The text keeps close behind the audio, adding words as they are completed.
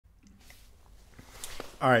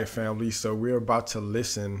All right, family. So we're about to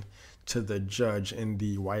listen to the judge in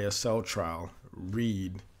the YSL trial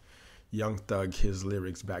read Young Thug his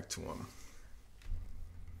lyrics back to him.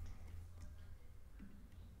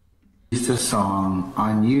 It's a song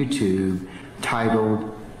on YouTube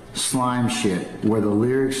titled Slime Shit, where the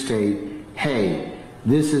lyrics state, hey,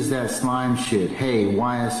 this is that slime shit. Hey,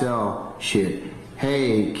 YSL shit.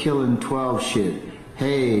 Hey, killing 12 shit.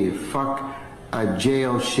 Hey, fuck a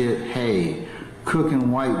jail shit. Hey,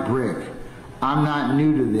 cooking white brick. I'm not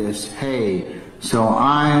new to this. Hey, so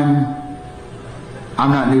I'm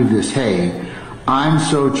not new to this. Hey, I'm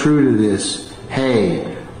so true to this.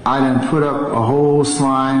 Hey, I done put up a whole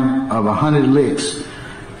slime of 100 licks.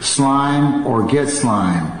 Slime or get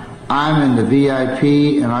slime. I'm in the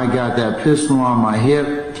VIP and I got that pistol on my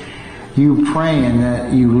hip. You praying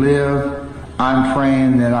that you live. I'm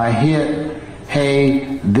praying that I hit.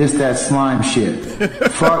 Hey, this that slime shit.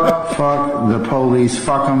 fuck the police.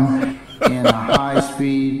 Fuck them in a high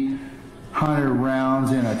speed. 100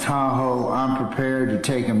 rounds in a Tahoe. I'm prepared to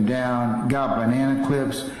take them down. Got banana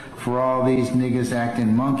clips for all these niggas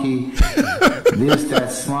acting monkey. This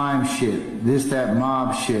that slime shit. This that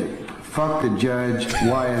mob shit. Fuck the judge,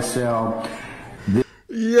 YSL.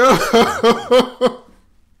 Yo.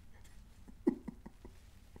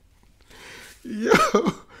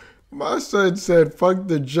 Yo. My son said, fuck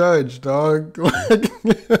the judge, dog. Like,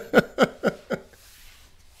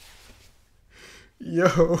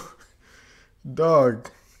 yo. Dog.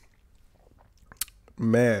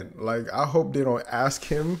 Man, like, I hope they don't ask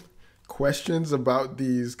him questions about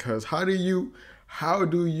these, because how do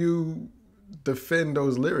you defend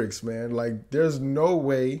those lyrics, man? Like, there's no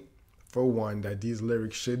way, for one, that these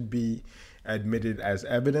lyrics should be admitted as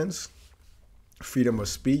evidence, freedom of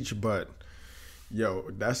speech, but yo,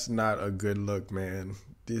 that's not a good look, man.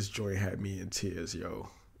 This joint had me in tears, yo.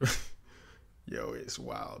 Yo, it's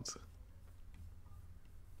wild.